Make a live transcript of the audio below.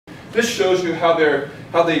this shows you how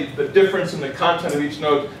the difference in the content of each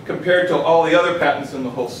node compared to all the other patents in the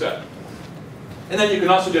whole set. And then you can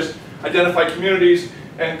also just identify communities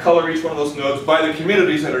and color each one of those nodes by the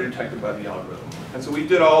communities that are detected by the algorithm. And so we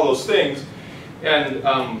did all those things. And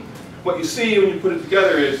what you see when you put it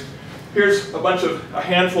together is, here's a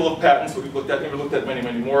handful of patents that we've looked at. We've looked at many,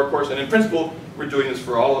 many more, of course. And in principle, we're doing this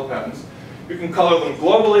for all the patents. You can color them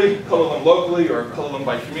globally, color them locally, or color them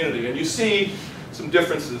by community. And you see some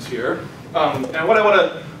differences here. And what I want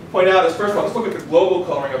to point out is, first of all, let's look at the global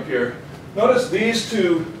coloring up here. Notice these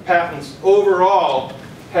two patents overall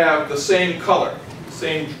have the same color,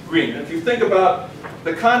 same green. And if you think about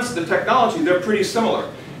the technology, they're pretty similar.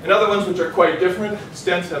 And other ones which are quite different,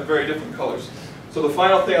 stents have very different colors. So the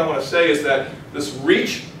final thing I want to say is that this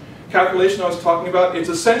reach calculation I was talking about, it's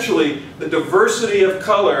essentially the diversity of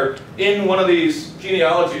color in one of these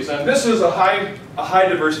genealogies. And this is a high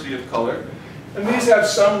diversity of color. And these have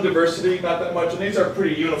some diversity, not that much, and these are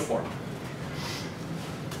pretty uniform.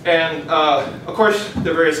 And of course,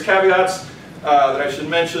 there are various caveats that I should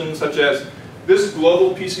mention, such as this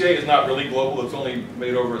global PCA is not really global. It's only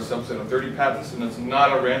made over a subset of 30 patents, and it's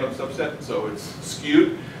not a random subset, so it's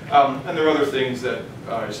skewed. And there are other things that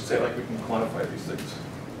I should say, like we can quantify these things.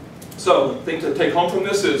 So the thing to take home from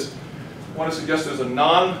this is, I want to suggest there's a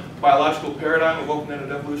non-biological paradigm of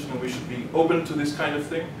open-ended evolution, and we should be open to this kind of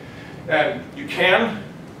thing. And you can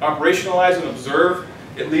operationalize and observe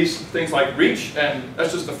at least things like reach, and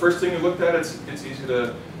that's just the first thing we looked at. It's easy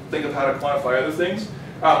to think of how to quantify other things.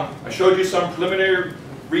 I showed you some preliminary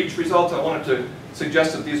reach results. I wanted to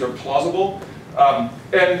suggest that these are plausible.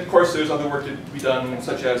 And of course, there's other work to be done,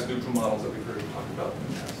 such as neutral models that we've heard talked about in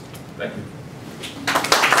the past. Thank you.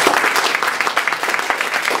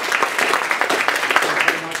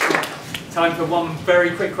 Time for one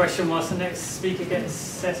very quick question whilst the next speaker gets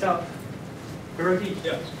set up. Hiroki?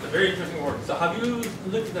 Yeah, very interesting work. So have you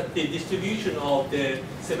looked at the distribution of the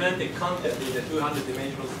semantic content in the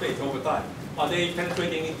 200-dimensional space over time? Are they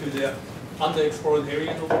penetrating into the underexplored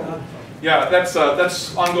areas over time? Yeah,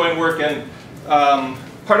 that's ongoing work, and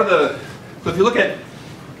part of the, so if you look at,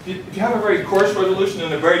 if you have a very coarse resolution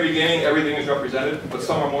in the very beginning, everything is represented, but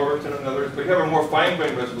some are more represented than others. But if you have a more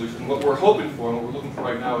fine-grained resolution, what we're hoping for, and what we're looking for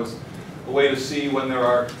right now, is a way to see when there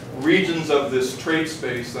are regions of this trait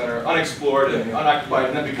space that are unexplored and unoccupied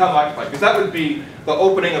and then become occupied, because that would be the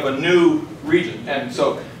opening of a new region. And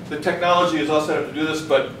so the technology is all set up to do this,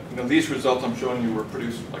 but these results I'm showing you were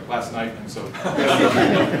produced like last night, and so.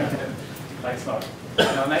 Thanks, Mark.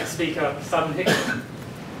 And our next speaker, Steen Hickinbotham.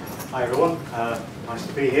 Hi everyone, nice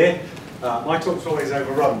to be here. My talk's always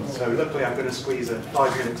overrun, so luckily I'm going to squeeze a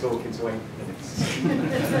 5-minute talk into 8 minutes.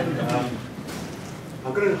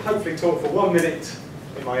 I'm going to hopefully talk for 1 minute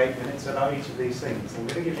in my 8 minutes about each of these things. I'm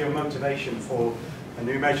going to give you a motivation for a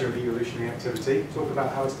new measure of evolutionary activity, talk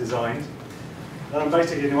about how it's designed. Then I'm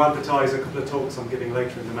basically going to advertise a couple of talks I'm giving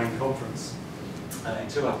later in the main conference in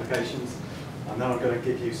 2 applications, and then I'm going to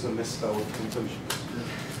give you some misspelled conclusions.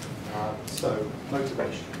 So,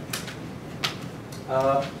 motivation.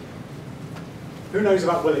 Who knows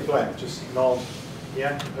about Will It Blend? Just nod.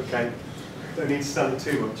 Yeah? Okay. Don't need to sell it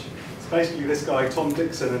too much. It's basically this guy, Tom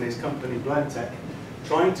Dixon, and his company Blendtech,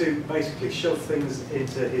 trying to basically shove things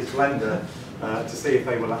into his blender to see if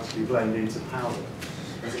they will actually blend into powder.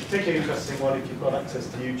 It's a particularly interesting one if you've got access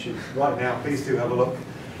to YouTube right now. Please do have a look,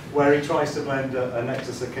 where he tries to blend a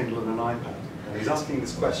Nexus, a Kindle, and an iPad. And he's asking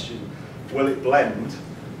this question: will it blend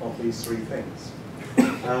of these 3 things?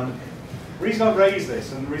 The reason I've raised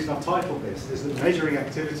this, and the reason I've titled this, is that measuring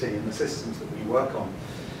activity in the systems that we work on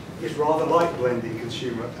is rather like blending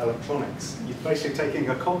consumer electronics. You're basically taking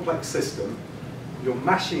a complex system, you're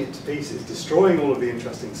mashing it to pieces, destroying all of the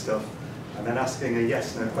interesting stuff, and then asking a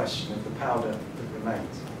yes/no question of the powder that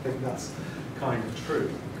remains. I think that's kind of true.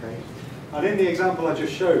 Okay? And in the example I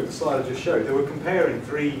just showed, the slide I just showed, they were comparing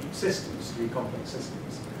 3 systems, 3 complex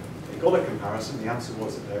systems. They got a comparison, the answer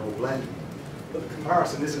was that they're all blended. But the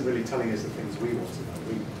comparison isn't really telling us the things we want to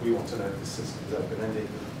know. We want to know if the system is open-ended,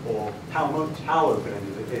 or how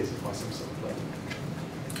open-ended it is by some sort of blending.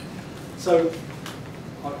 So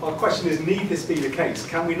our question is, need this be the case?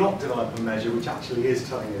 Can we not develop a measure which actually is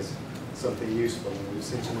telling us something useful? And we've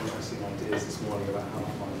seen some interesting ideas this morning about how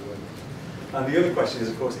that might work. And the other question is,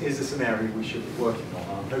 of course, is this an area we should be working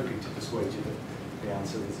on? I'm hoping to persuade you that the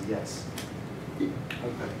answer is yes.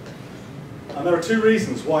 Okay. And there are 2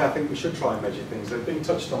 reasons why I think we should try and measure things. They've been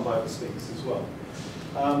touched on by other speakers as well.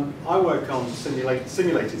 I work on simulated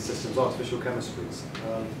systems, artificial chemistries.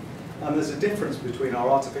 And there's a difference between our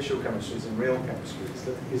artificial chemistries and real chemistries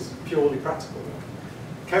that is purely practical.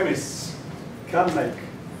 Chemists can make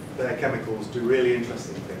their chemicals do really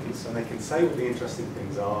interesting things, and they can say what the interesting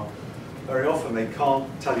things are. Very often they can't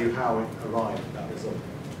tell you how it arrived at that result.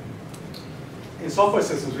 In software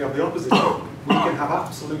systems, we have the opposite. We can have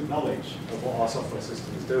absolute knowledge of what our software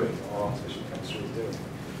system is doing, or our artificial chemistry is doing.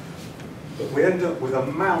 But we end up with a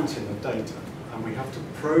mountain of data, and we have to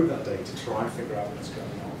probe that data to try and figure out what's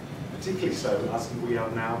going on. Particularly so as we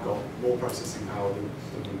have now got more processing power than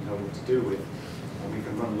we know what to do with, and we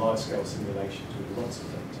can run large-scale simulations with lots of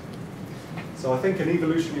data. So I think an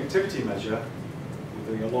evolutionary activity measure,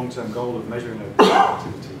 with the long-term goal of measuring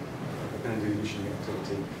activity, evolutionary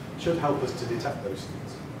activity, should help us to detect those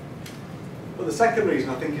things. But the second reason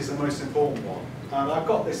I think is the most important one, and I've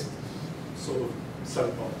got this sort of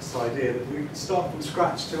soapbox idea that we start from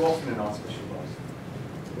scratch too often in artificial life.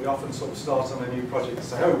 We often sort of start on a new project and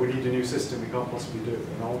say, oh, we need a new system, we can't possibly do it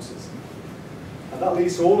with an old system. And that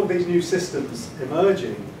leads to all of these new systems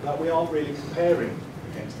emerging that we aren't really comparing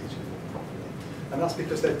against each other properly. And that's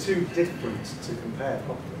because they're too different to compare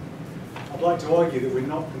properly. I'd like to argue that we're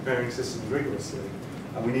not comparing systems rigorously,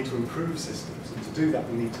 and we need to improve systems. And to do that,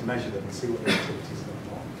 we need to measure them and see what the activities are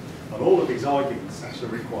going on. And all of these arguments actually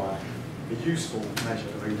require a useful measure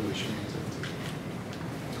of evolutionary activity.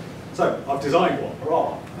 So, I've designed one,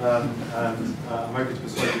 hurrah, and I'm hoping to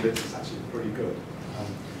persuade you that it's actually pretty good.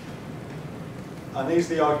 And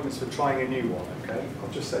these are the arguments for trying a new one, okay?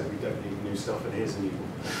 I've just said we don't need new stuff, and here's a new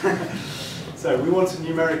one. So, we want a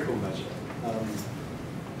numerical measure.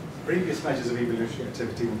 Previous measures of evolutionary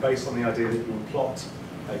activity were based on the idea that you would plot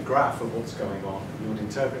a graph of what's going on, and you would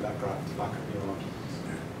interpret that graph to back up your arguments.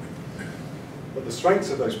 But the strengths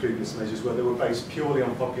of those previous measures were they were based purely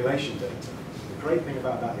on population data. The great thing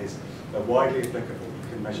about that is they're widely applicable. You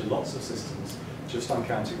can measure lots of systems just on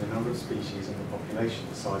counting the number of species and the population,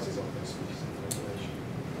 the sizes of those species and the population.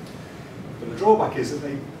 But the drawback is that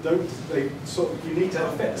you need to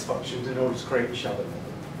have fitness functions in order to create a shadow model.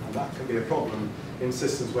 And that can be a problem in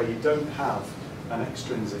systems where you don't have an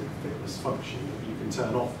extrinsic fitness function that you can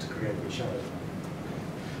turn off to create a shadow model.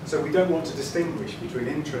 So we don't want to distinguish between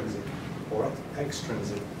intrinsic or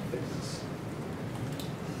extrinsic fitness.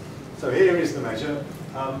 So here is the measure.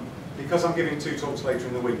 Because I'm giving 2 talks later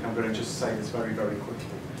in the week, I'm going to just say this very, very quickly.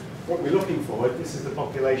 What we're looking for, this is the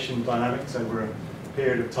population dynamics over a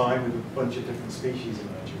period of time with a bunch of different species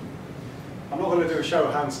emerging. I'm not going to do a show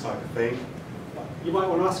of hands type of thing. But you might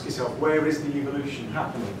want to ask yourself, where is the evolution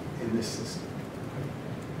happening in this system?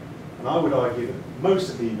 And I would argue that most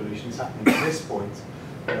of the evolution is happening at this point,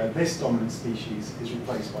 where this dominant species is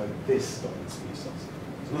replaced by this dominant species.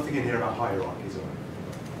 There's nothing in here about hierarchies or anything.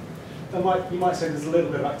 You might say there's a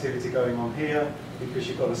little bit of activity going on here because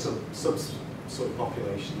you've got a sort of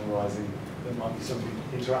population arising. There might be something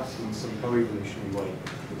interacting in some co-evolutionary way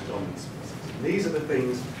with the dominant species. And these are the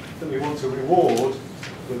things that we want to reward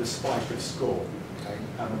with a spike of score. Okay?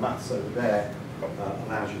 And the maths over there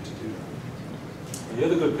allows you to do that. And the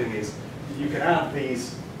other good thing is that you can add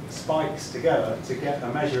these spikes together to get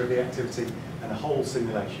a measure of the activity and a whole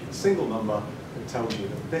simulation. A single number that tells you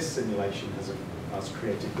that this simulation has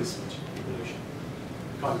created this much evolution.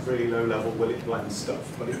 Kind of really low level, will it blend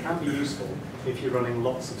stuff, but it can be useful if you're running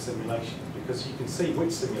lots of simulations because you can see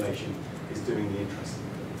which simulation is doing the interesting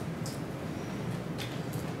thing.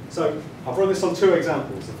 So I've run this on 2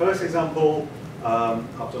 examples. The first example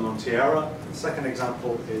I've done on Tierra. The second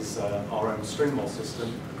example is our own string mall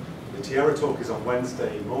system. The Tierra talk is on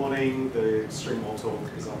Wednesday morning. The string mall talk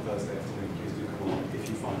is on Thursday afternoon. Please do come along if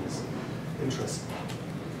you find this interesting.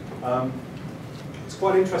 It's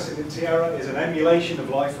quite interesting that Tierra is an emulation of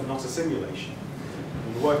life and not a simulation.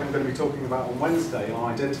 And the work I'm going to be talking about on Wednesday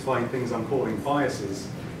on identifying things I'm calling biases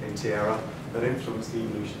in Tierra that influence the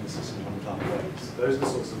evolution of the system on planet waves. Those are the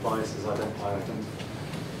sorts of biases I identified.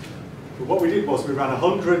 But what we did was we ran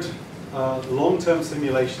 100 long-term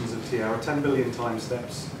simulations of Tierra, 10 billion time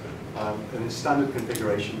steps, in its standard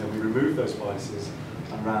configuration. Then we removed those biases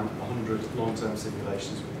and ran 100 long-term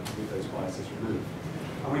simulations with those biases removed.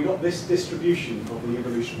 And we got this distribution of the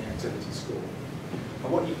evolutionary activity score.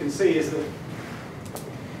 And what you can see is that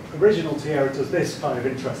original Tierra does this kind of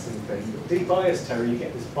interesting thing. But debiased Tierra, you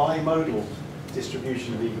get this bimodal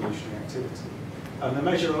distribution of evolutionary activity. And the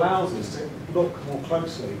measure allows us to look more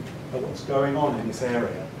closely at what's going on in this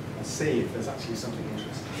area and see if there's actually something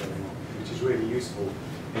interesting going on, which is really useful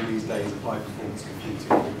in these days of high-performance computing,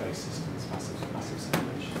 big-based systems, massive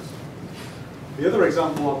simulations. The other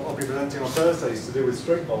example I'll be presenting on Thursday is to do with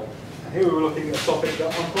string mall. And here we were looking at a topic that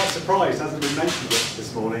I'm quite surprised hasn't been mentioned yet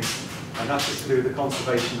this morning, and that is to do with the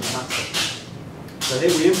conservation of matter. So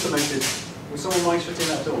here we implemented, will someone mind shutting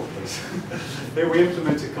that door, please? Here we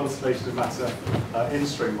implemented conservation of matter in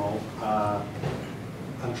string mall.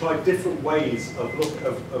 and tried different ways of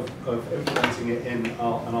implementing it in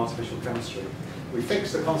an artificial chemistry. We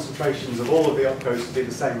fixed the concentrations of all of the opcodes to be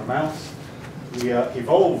the same amount. We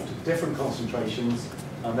evolved different concentrations,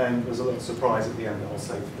 and then there's a little surprise at the end that I'll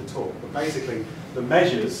save for the talk. But basically, the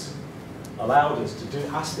measures allowed us to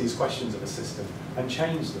ask these questions of a system and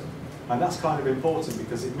change them. And that's kind of important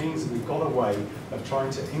because it means that we've got a way of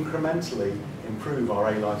trying to incrementally improve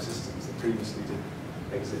our A-Life systems that previously didn't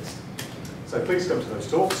exist. So please come to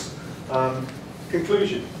those talks.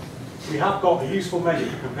 Conclusion. We have got a useful measure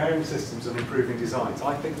for comparing systems and improving designs.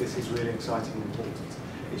 I think this is really exciting and important.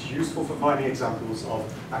 It's useful for finding examples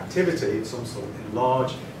of activity of some sort in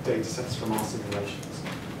large data sets from our simulations.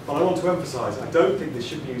 But I want to emphasize, I don't think this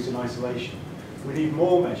should be used in isolation. We need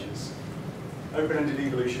more measures. Open-ended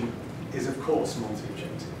evolution is, of course,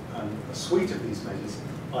 multi-objective, and a suite of these measures,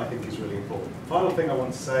 I think, is really important. Final thing I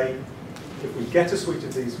want to say, if we get a suite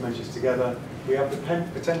of these measures together, we have the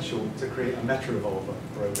potential to create a meta-evolver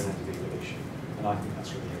for open-ended evolution, and I think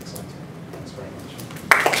that's really exciting. Thanks very much.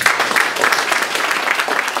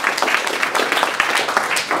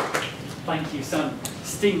 Thank you, Simon.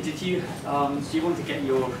 Steen, do you want to get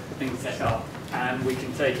your thing set up, and we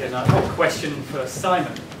can take another question for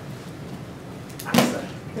Simon?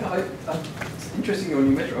 Yeah, it's interesting when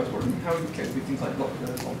you measure. I was wondering how you can do things like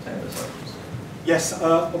long-term cycles. Yes,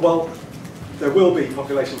 well, there will be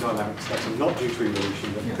population dynamics that are not due to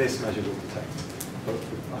evolution that this measure will detect. But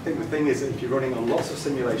I think the thing is that if you're running on lots of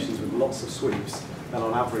simulations with lots of sweeps, then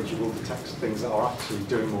on average you will detect things that are actually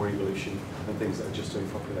doing more evolution than things that are just doing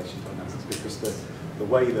population dynamics, because the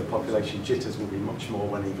way the population jitters will be much more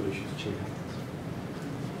when evolution actually happens.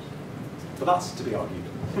 But that's to be argued.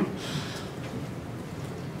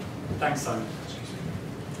 Thanks, Simon.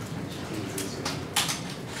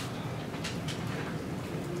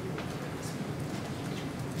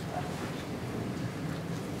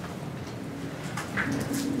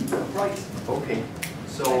 Right. Okay.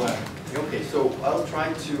 So I'll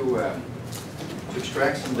try to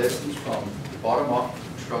extract some lessons from the bottom-up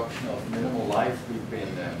construction of minimal life we've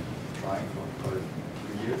been trying for a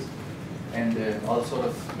few years, and I'll sort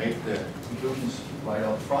of make the conclusions right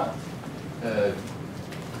up front.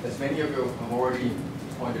 As many of you have already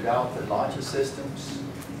pointed out, the larger systems,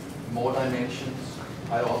 more dimensions,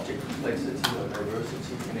 higher object complexity or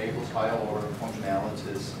diversity enables higher order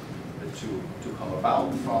functionalities to come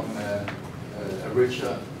about from a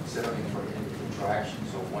richer set of interactions.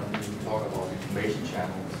 So when we talk about information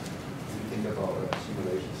channels, we think about a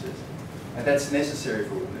simulation system. And that's necessary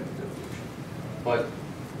for open-ended evolution. But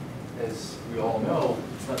as we all know,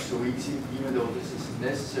 it's not so easy. Even though this is a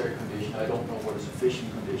necessary condition, I don't know what a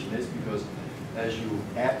sufficient condition is, because as you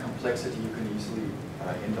add complexity, you can easily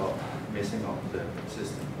end up messing up the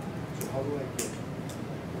system. So how do I get?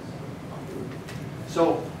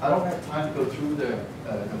 So I don't have time to go through the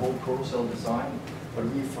whole protocell design, but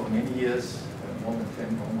we, for many years, more than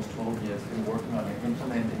 10, almost 12 years, been working on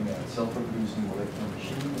implementing a self-reproducing molecular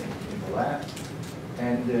machine in the lab.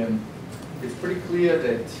 And it's pretty clear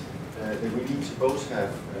that we need to both have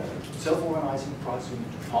self-organizing process, we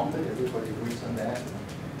need to pump it, everybody agrees on that,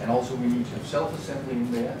 and also we need to have self-assembly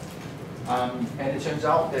in there. And it turns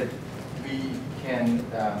out that we can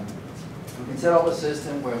set up a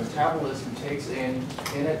system where metabolism takes in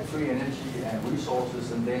innate free energy and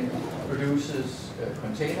resources, and then produces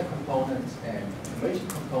container components and information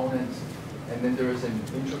components, and then there is an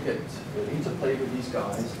intricate interplay with these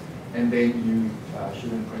guys, and then you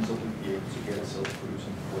should in principle be able to get a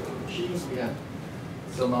self-producing machine. We have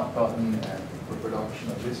still not gotten the production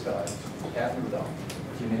of this guy to happen without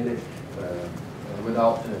genetic,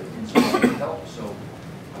 without instrumental help, so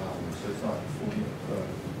it's not fully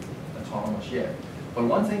autonomous yet. But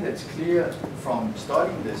one thing that's clear from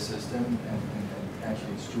studying this system, and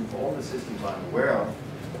actually it's true for all the systems I'm aware of,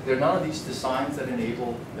 there are none of these designs that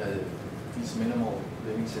enable these minimal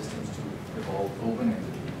living systems to evolve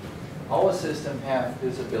open-endedly. Our system has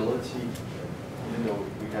this ability, even though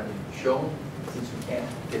we haven't shown, since we can't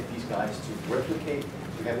get these guys to replicate,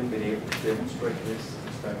 we haven't been able to demonstrate this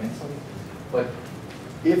experimentally. But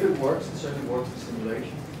if it works, it certainly works in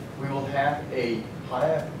simulation, we will have a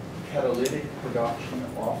higher catalytic production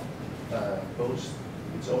of both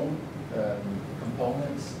its own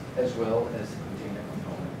components as well as the container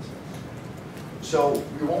components. So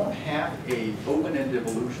we won't have a open-ended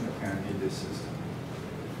evolution apparently in this system.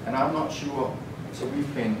 And I'm not sure, so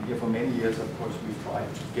we've been here for many years, of course we've tried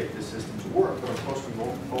to get the system to work, but of course we've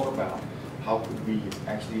all thought about how could we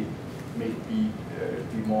actually make be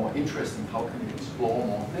more interesting, how can we explore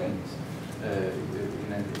more things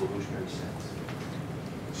in an evolutionary sense.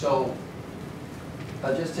 So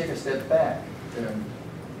I'll just take a step back.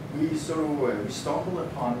 we stumbled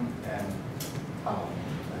upon a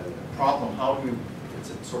problem. How do you? It's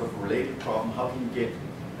a sort of related problem. How can you get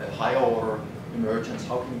higher order emergence?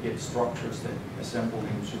 How can you get structures that assemble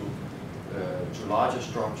into to larger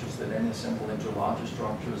structures that then assemble into larger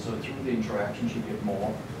structures? So through the interactions, you get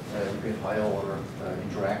more, you get higher order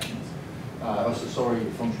interactions.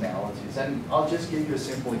 Functionalities. And I'll just give you a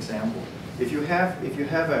simple example. If you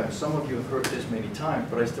have some of you have heard this many times,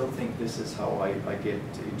 but I still think this is how I get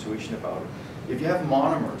intuition about it. If you have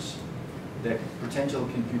monomers that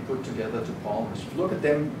potentially can be put together to polymers, if you look at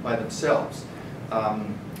them by themselves,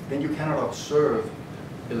 then you cannot observe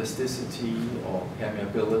elasticity or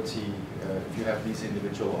permeability if you have these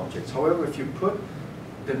individual objects. However, if you put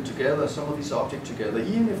them together, some of these objects together,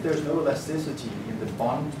 even if there's no elasticity in the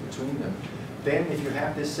bond between them, then if you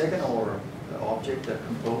have this second order object that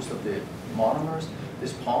composed of the monomers,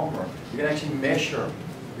 this polymer, you can actually measure,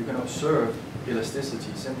 you can observe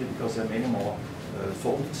elasticity simply because there are many more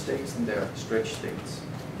folded states than there are stretched states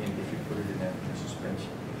if you put it in a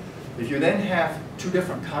suspension. If you then have two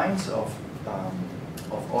different kinds of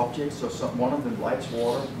objects, so one of them likes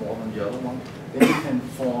water more than the other one, then you can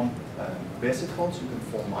form vesicles, you can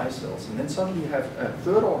form micelles, and then suddenly you have a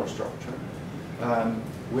third order structure,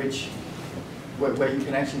 where you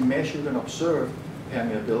can actually measure and observe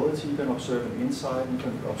permeability, you can observe an inside, you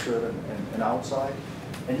can observe an outside,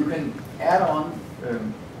 and you can add on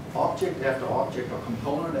object after object or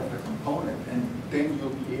component after component, and then you'll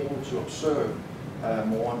be able to observe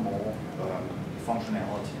more and more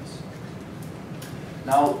functionalities.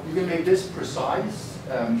 Now, you can make this precise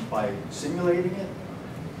by simulating it,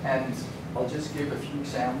 and I'll just give a few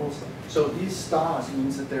examples. So these stars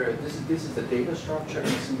means that this is the data structure in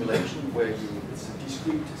simulation where it's a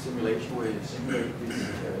discrete simulation where you simulate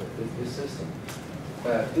this system.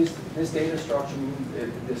 This data structure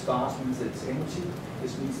means the stars means that it's empty.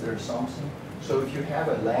 This means there's something. So if you have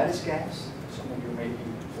a lattice gas, some of you may be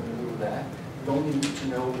familiar with that, you only need to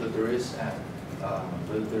know that there is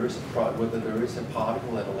whether there is a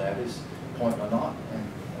particle at a lattice point or not, and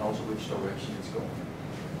also which direction it's going.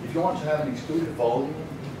 If you want to have an excluded volume,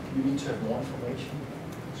 you need to have more information.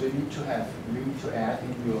 So you need to add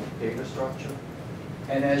in your data structure.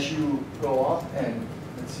 And as you go up and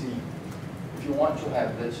let's see, if you want to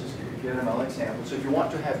have, let's just get another example. So if you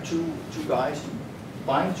want to have two guys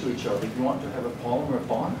bind to each other, if you want to have a polymer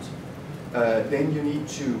bond, then you need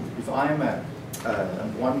to, if I'm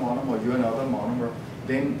one monomer, you're another monomer,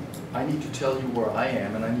 then I need to tell you where I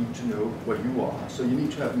am and I need to know where you are. So you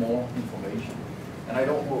need to have more information. And I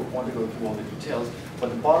don't want to go through all the details, but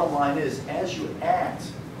the bottom line is, as you add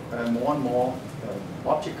more and more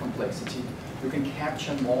object complexity, you can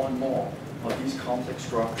capture more and more of these complex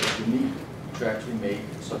structures you need to actually make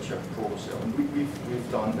such a protocell. And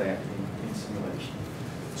we've done that in simulation.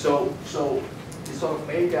 So you sort of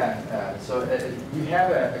make you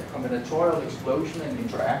have a combinatorial explosion and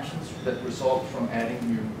interactions that result from adding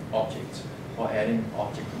new objects or adding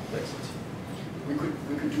object complexity. We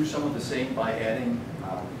could do some of the same by adding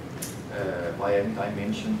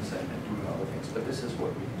dimensions and doing other things, but this is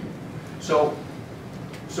what we do.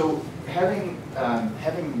 So having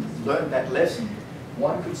learned that lesson,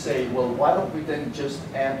 one could say, well, why don't we then just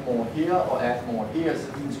add more here or add more here? So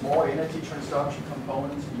it means more energy transduction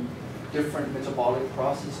components, different metabolic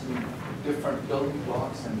processes, different building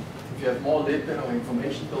blocks, and if you have more lipid or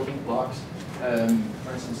information building blocks,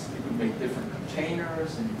 for instance, you could make different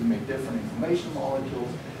containers and you can make different information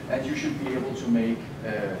molecules, and you should be able to make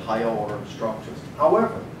higher order structures.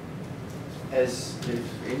 However, as if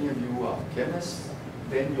any of you are chemists,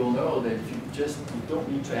 then you'll know that if you don't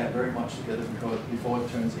need to add very much together before it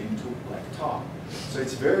turns into black tar. So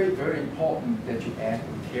it's very, very important that you add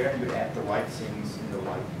with care and you add the right things in the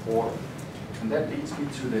right order. And that leads me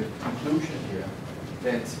to the conclusion here,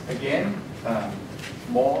 that again,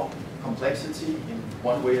 more complexity in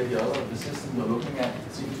one way or the other of the system you're looking at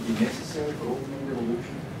seems to be necessary for opening the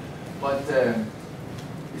evolution, but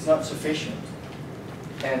it's not sufficient.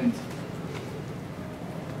 And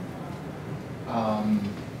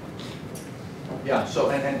yeah, so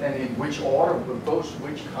and in which order, both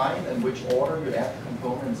which kind and which order you add the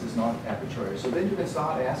components is not arbitrary. So then you can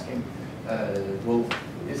start asking, well,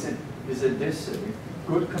 is it this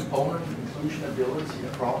good component inclusion ability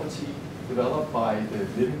a property developed by the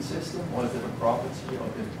living system, or is it a property of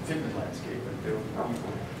the fitment landscape? And there are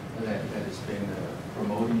people that has been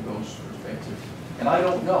promoting those perspectives, and I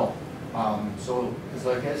don't know. So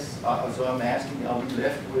I guess so I'm asking, are we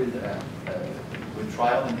left with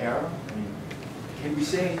trial and error? I mean, can we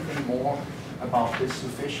say anything more about this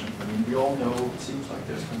sufficient? I mean, we all know, it seems like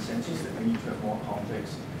there's consensus that we need to have more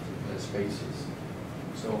complex spaces.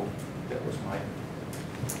 So that was my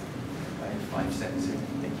 5 cents.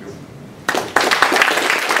 Thank you.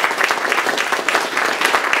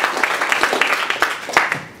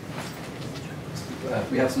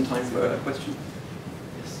 We have some time for a question.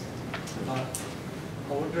 Yes.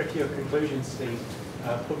 I wonder if your conclusions, Steen,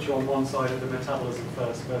 put you on one side of the metabolism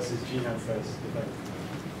first versus genome first debate.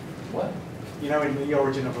 What? You know, in the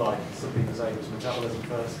origin of life, some people say it was metabolism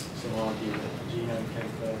first, some argue that the genome came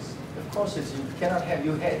first. Of course, you cannot have,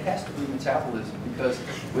 it has to be metabolism, because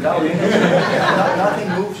without energy, nothing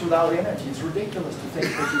moves without energy. It's ridiculous to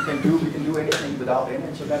think that you can do anything without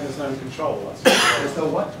energy. So then there's no control. That's There's no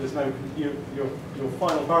what? There's no, your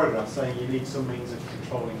final paragraph saying you need some means of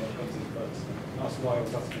controlling what comes in first. That's why I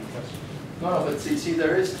was asking the question. No, but see,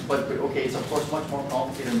 there is, but okay, it's of course much more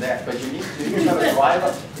complicated than that. But you need to have a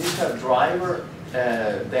driver. You need to have a driver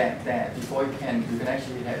that before you can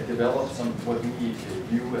actually develop some what we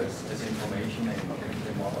view as information in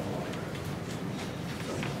modern life.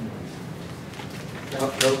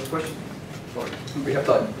 No question? Sorry, we have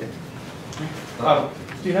time. Yeah.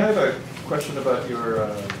 Steve, I have a question about your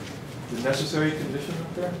the necessary condition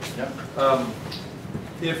up there. Yeah.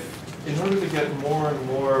 If in order to get more and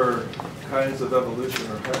more kinds of evolution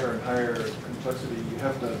or higher and higher complexity, you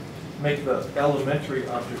have to make the elementary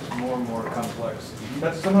objects more and more complex.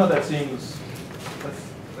 That somehow that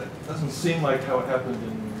doesn't seem like how it happened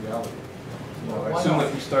in reality. You know, I assume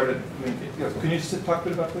that we started. I mean, can you talk a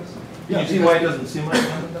bit about this? Can you see why it doesn't seem like it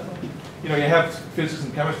happened that way? You know, you have physics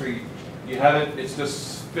and chemistry. You have it. It's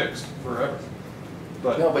just fixed forever.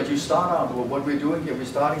 But no, but you start out, well, what we're doing here, we're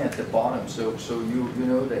starting at the bottom. So you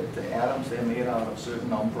know that the atoms, they're made out of a certain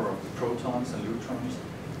number of protons and neutrons,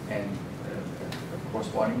 and a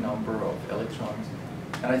corresponding number of electrons.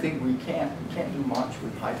 And I think we can't do much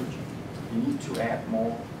with hydrogen. You need to add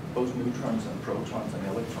more, both neutrons and protons and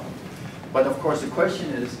electrons. But of course, the question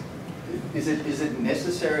is it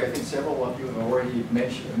necessary? I think several of you have already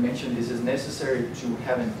mentioned this. Is necessary to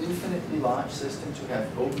have an infinitely large system to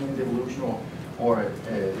have open-ended evolution, or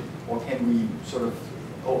can we sort of,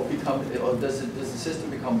 or does the system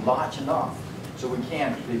become large enough so we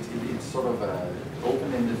can't? It's sort of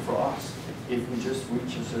open-ended for us if we just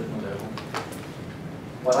reach a certain level.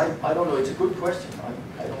 But I don't know. It's a good question.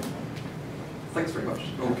 I don't know. Thanks very much.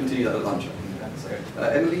 We'll continue that at lunch.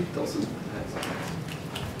 Emily, Dolson.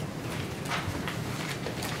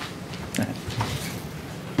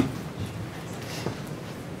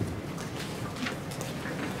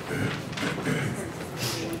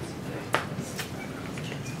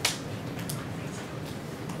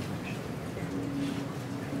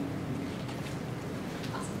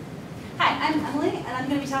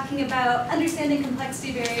 Talking about understanding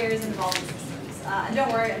complexity barriers and evolving systems. And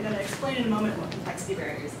don't worry, I'm going to explain in a moment what complexity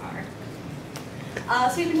barriers are.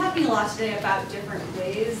 So we've been talking a lot today about different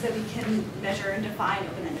ways that we can measure and define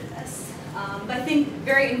open-endedness. But I think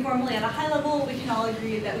very informally at a high level, we can all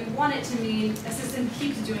agree that we want it to mean a system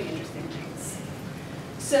keeps doing interesting things.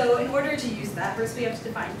 So in order to use that, first we have to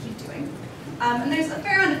define keep doing. And there's a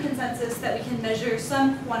fair amount of consensus that we can measure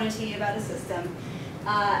some quantity about a system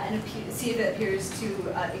and see if it appears to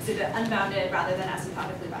exhibit unbounded rather than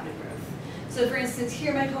asymptotically bounded growth. So for instance,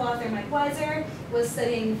 here my co-author Mike Weiser was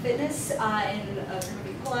studying fitness in a group of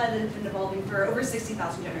E. coli that has been evolving for over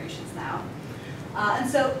 60,000 generations now. And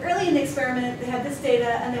so early in the experiment, they had this data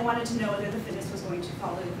and they wanted to know whether the fitness was going to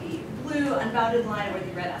follow the blue unbounded line or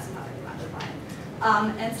the red asymptotically bounded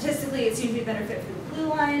line. And statistically, it seemed to be better fit for the blue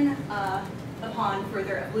line. Upon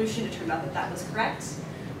further evolution, it turned out that that was correct.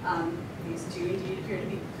 These do indeed appear to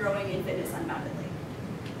be growing in fitness unboundedly.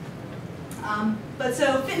 But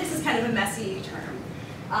so fitness is kind of a messy term.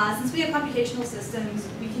 Since we have computational systems,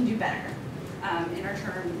 we can do better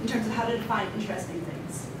in terms of how to define interesting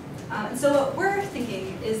things. And so what we're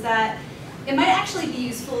thinking is that it might actually be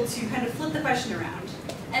useful to kind of flip the question around.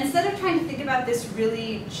 Instead of trying to think about this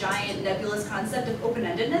really giant nebulous concept of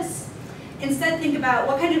open-endedness, instead think about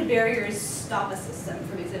what kind of barriers stop a system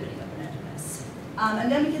from exhibiting open-endedness.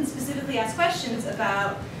 And then we can specifically ask questions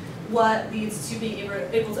about what leads to being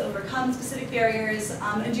able to overcome specific barriers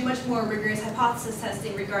and do much more rigorous hypothesis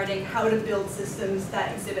testing regarding how to build systems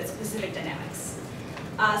that exhibit specific dynamics.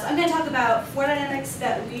 So I'm going to talk about four barriers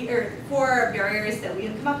that we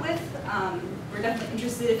have come up with. We're definitely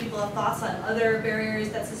interested if people have thoughts on other barriers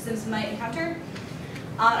that systems might encounter.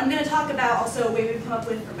 I'm going to talk about also a way we've come up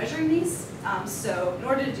with for measuring these. So in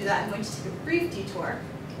order to do that, I'm going to take a brief detour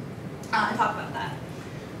and talk about that.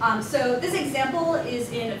 So this example is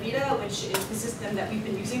in Bedau, which is the system that we've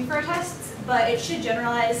been using for our tests, but it should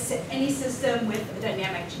generalize to any system with a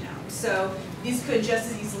dynamic genome. So these could just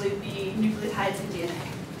as easily be nucleotides and DNA.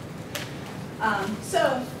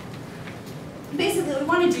 So basically what we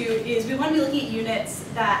want to do is we want to be looking at units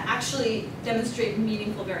that actually demonstrate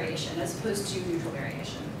meaningful variation as opposed to neutral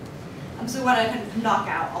variation. So we want to kind of knock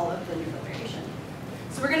out all of the neutral variation.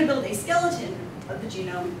 So we're going to build a skeleton of the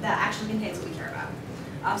genome that actually contains what we care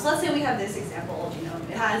about. So let's say we have this example genome.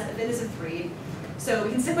 It has a fitness of 3. So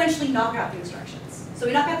we can sequentially knock out the instructions. So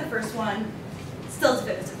we knock out the first one, still it's a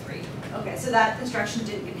fitness of 3. Okay, so that instruction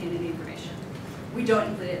didn't contain any information. We don't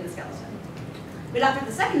include it in the skeleton. We knock out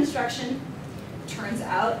the second instruction. Turns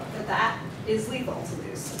out that that is lethal to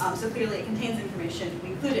lose. So clearly it contains information. We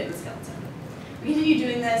include it in the skeleton. We continue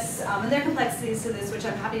doing this, and there are complexities to this, which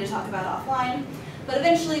I'm happy to talk about offline. But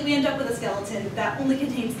eventually we end up with a skeleton that only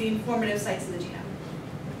contains the informative sites in the genome.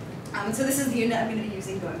 And so this is the unit I'm going to be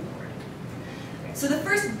using going forward. Okay, so the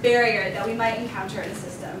first barrier that we might encounter in a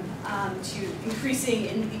system to increasing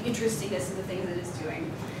in the interestingness of the things that it's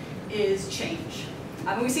doing is change.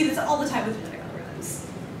 And we see this all the time with genetic algorithms.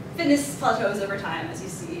 Fitness plateaus over time, as you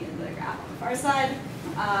see in the graph on the far side.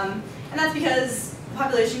 And that's because the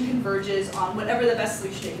population converges on whatever the best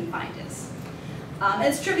solution it can find is. And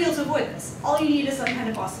it's trivial to avoid this. All you need is some kind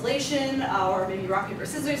of oscillation or maybe rock, paper,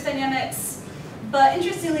 scissors dynamics. But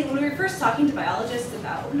interestingly, when we were first talking to biologists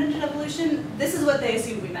about open-ended evolution, this is what they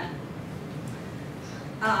assumed we meant.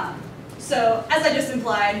 So as I just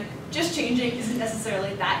implied, just changing isn't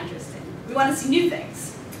necessarily that interesting. We want to see new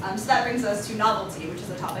things. So that brings us to novelty, which is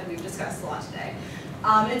a topic we've discussed a lot today.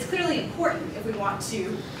 It's clearly important if we want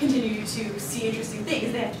to continue to see interesting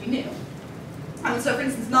things, they have to be new. So for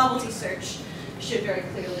instance, novelty search should very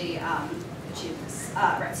clearly achieve this.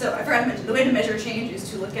 Right, so I forgot to mention, the way to measure change is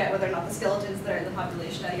to look at whether or not the skeletons that are in the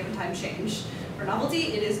population at a given time change. For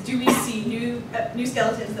novelty, it is, do we see new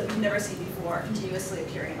skeletons that we've never seen before continuously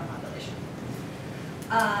appearing in our population?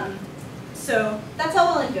 So that's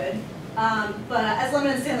all well and good. But as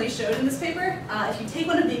Lemon and Stanley showed in this paper, if you take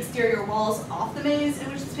one of the exterior walls off the maze in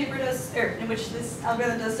which this paper does, or in which this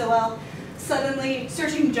algorithm does so well, suddenly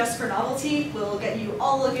searching just for novelty will get you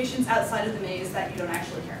all locations outside of the maze that you don't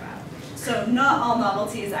actually care about. So not all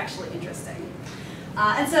novelty is actually interesting.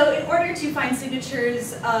 And so in order to find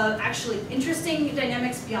signatures of actually interesting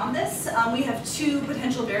dynamics beyond this, we have 2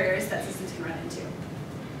 potential barriers that systems can run into.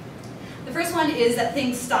 The first one is that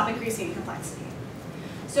things stop increasing in complexity.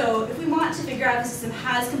 So if we want to figure out if a system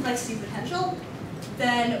has complexity potential,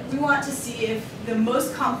 then we want to see if the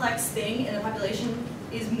most complex thing in the population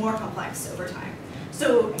is more complex over time.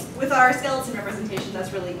 So with our skeleton representation,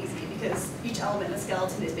 that's really easy because each element in the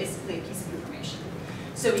skeleton is basically a piece of information.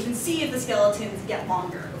 So we can see if the skeletons get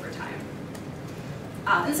longer over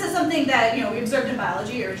time. This is something that we observed in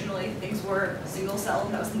biology. Originally, things were single cell,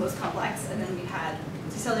 and that was the most complex, and then we had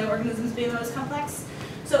multicellular organisms being the most complex.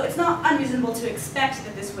 So it's not unreasonable to expect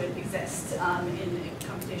that this would exist in a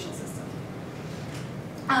computational system.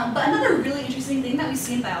 But another really interesting thing that we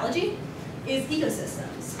see in biology is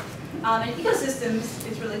ecosystems. In ecosystems,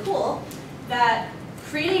 it's really cool that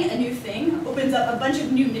creating a new thing opens up a bunch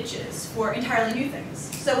of new niches for entirely new things.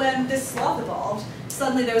 So when this sloth evolved,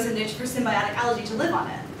 suddenly there was a niche for symbiotic algae to live on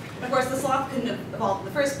it. And of course, the sloth couldn't have evolved in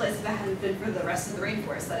the first place if it hadn't been for the rest of the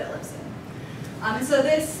rainforest that it lives in. And so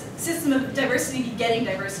this system of diversity begetting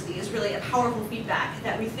diversity is really a powerful feedback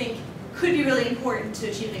that we think could be really important to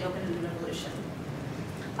achieving open-ended evolution.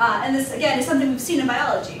 And this, again, is something we've seen in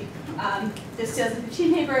biology. This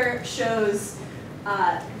 2015 paper shows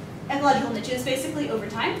ecological niches basically over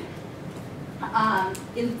time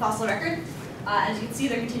in the fossil record. As you can see,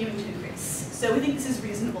 they're continuing to increase. So we think this is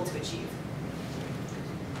reasonable to achieve.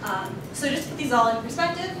 So just to put these all in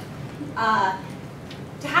perspective,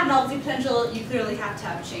 to have novelty potential, you clearly have to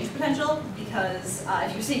have change potential, because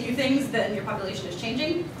if you're seeing new things, then your population is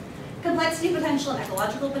changing. Complexity potential and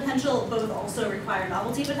ecological potential both also require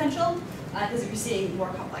novelty potential, because if you're seeing more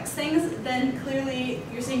complex things, then clearly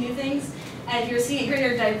you're seeing new things, and you're seeing a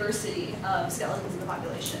greater diversity of skeletons in the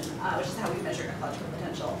population, which is how we measure ecological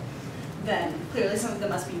potential, then clearly some of them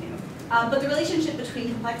must be new. But the relationship between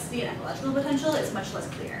complexity and ecological potential is much less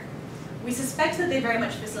clear. We suspect that they very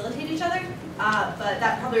much facilitate each other, but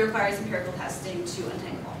that probably requires empirical testing to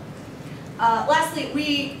untangle. Lastly,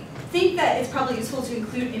 we think that it's probably useful to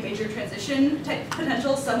include a major transition type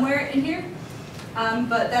potential somewhere in here,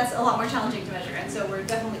 but that's a lot more challenging to measure, and so we're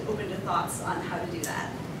definitely open to thoughts on how to do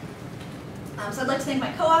that. So I'd like to thank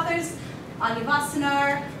my co-authors, Anya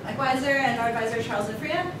Vostinar, Mike Weiser, and our advisor, Charles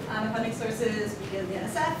Lefria. My funding sources begin the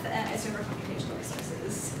NSF, and I serve for computational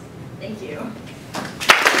resources. Thank you.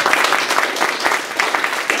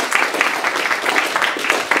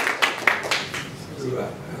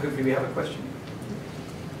 Hopefully we have a question.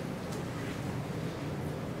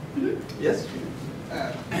 Yes?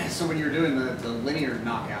 So when you were doing the linear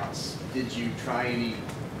knockouts, did you try any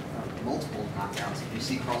multiple knockouts? Did you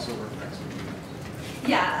see crossover effects?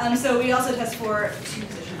 Yeah, so we also test for 2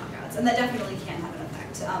 position knockouts, and that definitely can have an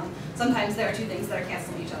effect. Sometimes there are 2 things that are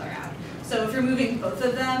canceling each other out. So if removing both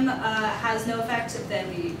of them has no effect, then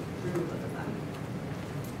we remove both of them.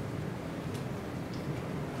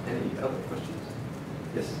 Any other questions?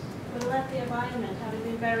 Yes. What about the environment? Have you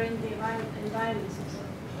been varying the environments also?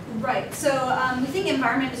 Right, so we think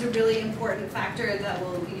environment is a really important factor that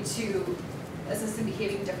will lead to a system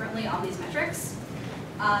behaving differently on these metrics.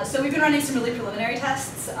 So we've been running some really preliminary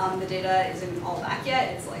tests. The data isn't all back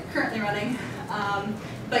yet, it's like currently running.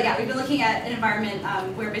 But yeah, we've been looking at an environment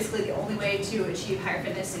where basically the only way to achieve higher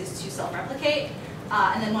fitness is to self-replicate,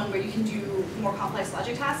 and then one where you can do more complex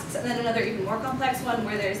logic tasks, and then another even more complex one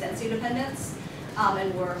where there's density dependence,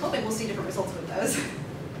 and we're hoping we'll see different results with those.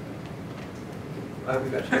 We've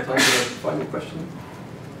actually got time for a final question.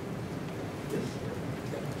 Yes.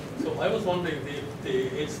 So I was wondering if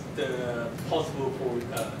it's possible for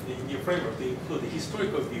in your framework to include the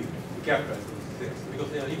historical view to characterize those things.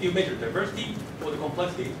 Because if you measure diversity or the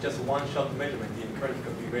complexity, it's just one-shot measurement in current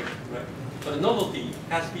configuration, right? But the novelty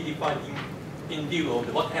has to be defined in view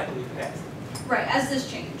of what happened in the past. Right, as this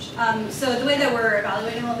change. So the way that we're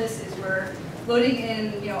evaluating all this is we're loading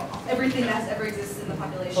in, everything that has ever existed in the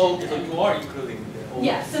population. Oh, so you are including the whole.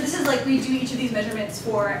 Yeah, so this is like we do each of these measurements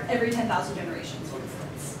for every 10,000 generations, for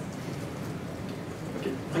instance.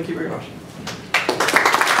 Okay, thank you very much.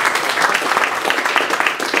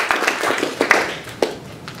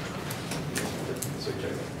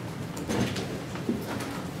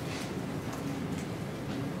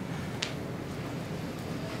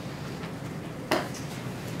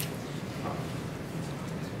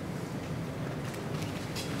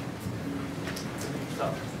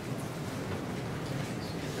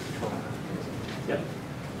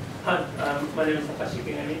 My name is Takashi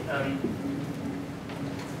Ikegami.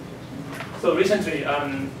 So recently,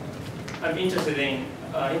 I'm interested in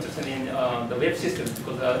the web systems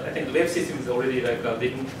because I think the web system is already like a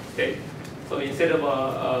living state. So instead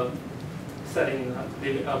of studying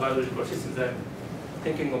biological systems, I'm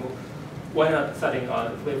thinking of why not studying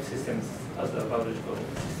web systems as a biological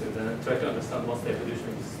systems and try to understand what the evolution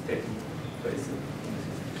is taking place.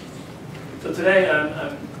 So today,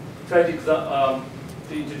 I'm trying to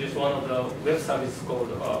introduce one of the web services called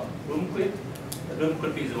RoomClip.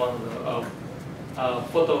 RoomClip is one of the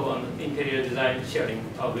photo and interior design sharing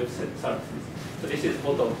web services. So this is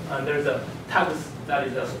photo, and there's a tags that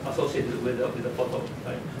is associated with the photo.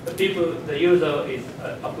 Right? The user is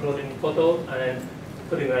uploading photo and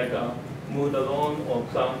putting like a mood alone or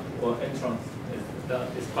clown or entrance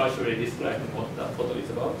is partially describing what the photo is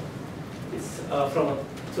about. It's from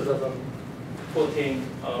 2014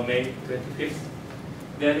 May 25th.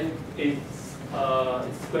 Then it's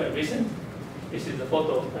quite recent. This is the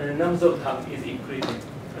photo, and the numbers of tags is increasing.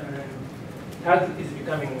 And tags is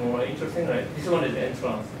becoming more interesting, right? This one is the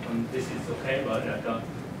entrance, and this is okay, but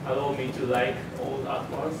allow me to like all at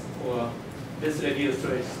once, or this review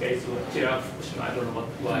storage space or giraffe, I don't know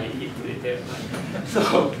why he put it there.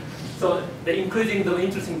 So the increasing the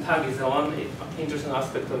interesting tag is the one interesting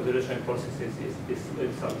aspect of evolutionary processes is this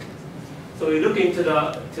web service. So we look into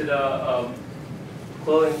the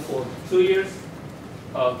cloning for 2 years,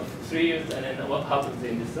 3 years, and then what happens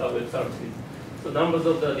in this web services. So numbers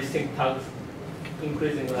of the distinct tags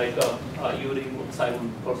increasing like yielding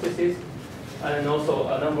Simon processes, and also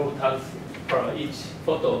a number of tags per each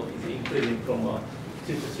photo is increasing from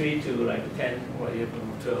 2 to 3 to like 10 or 11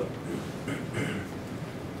 or 12.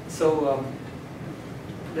 So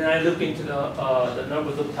then I look into the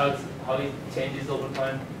numbers of tags, how it changes over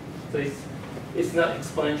time. So it's not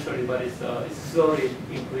exponentially, but it's slowly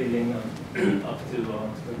increasing up to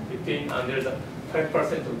 2015, and there's a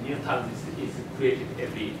 5% of new tags is created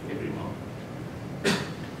every month.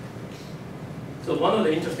 So one of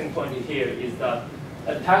the interesting points here is that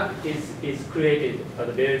a tag is created at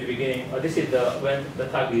the very beginning. This is when the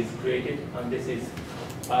tag is created, and this is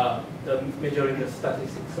the measuring the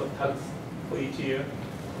statistics of tags for each year.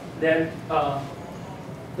 Then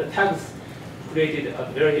the tags created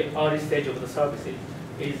at the very early stage of the services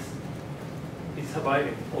is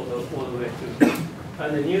surviving all the way through.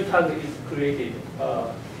 And the new tag is created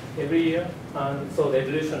every year, and so the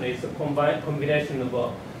evolution is a combination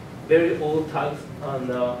of very old tags and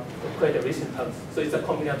quite a recent tags. So it's a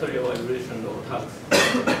combinatory evolution of tags.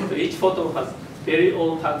 So each photo has very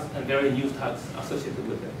old tags and very new tags associated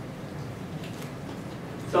with them.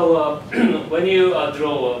 So when you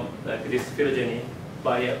draw like this phylogeny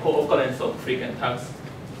by a co-occurrence of frequent tags,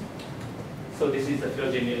 so this is the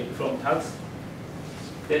phylogeny from tags.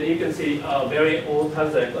 then you can see very old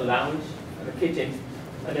tags like a lounge and a kitchen,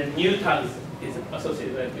 and then new tags is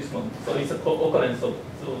associated with this one. So it's a occurrence of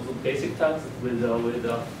those basic tags with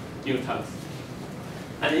new tags.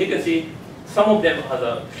 And you can see some of them has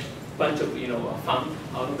a bunch of fun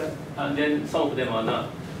out of it, and then some of them are not.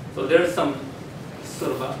 So there's some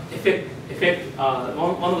sort of effect.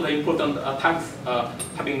 One of the important tags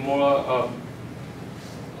having more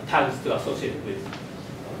tags to associate with.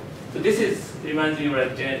 So this reminds me of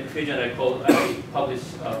a genetic fusion I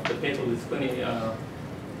published the paper with Quinny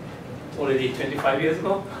already 25 years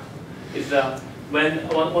ago. Is when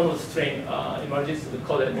one of the strain emerges, we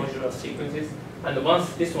call it modular sequences. And once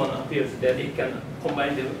this one appears, then it can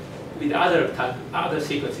combine them with other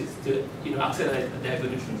sequences to accelerate the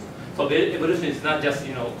evolutions. So the evolution is not just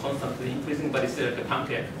constantly increasing, but it's like a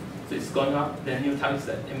pancake. So it's going up, then new tags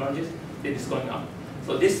that emerges, then it's going up.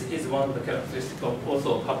 So this is one of the characteristics of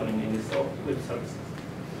also happening in this web services.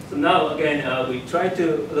 So now again, we try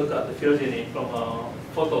to look at the phylogeny from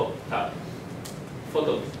photos.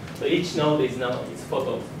 So each node is now its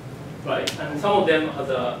photos, right? And some of them has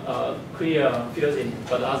a clear phylogeny,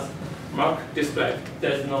 but as Mark described,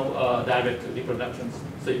 there's no direct reproductions.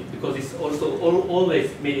 So because it's also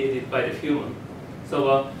always mediated by the human.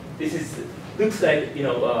 So this looks like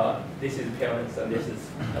this is parents and this is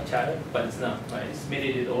a child, but it's not. Right? It's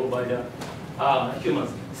mediated all by the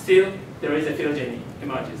humans. Still, there is a phylogeny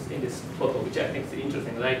emerges in this photo, which I think is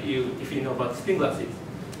interesting. Like if you know about spin glasses,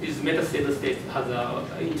 this metastable state has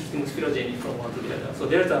an interesting phylogeny from one to the other. So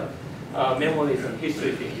there's a memories and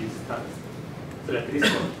history in these tags. So like this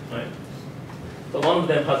one, right? So one of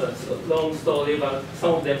them has a long story, but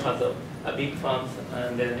some of them has a big font,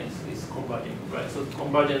 and then it's converging, right? So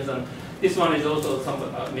convergence, and this one is also some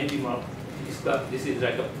maybe more. This is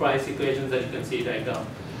like a price equation that you can see, like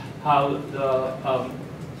how the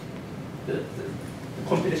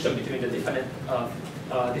competition between the different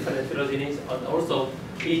phylogenies, and also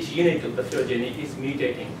each unit of the phylogeny is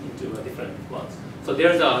mutating into different ones. So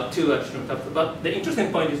there's two additional types. But the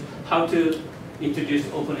interesting point is how to introduce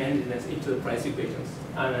open-endedness into the price equations.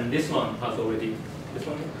 And this one has already this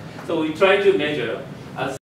one. So we try to measure as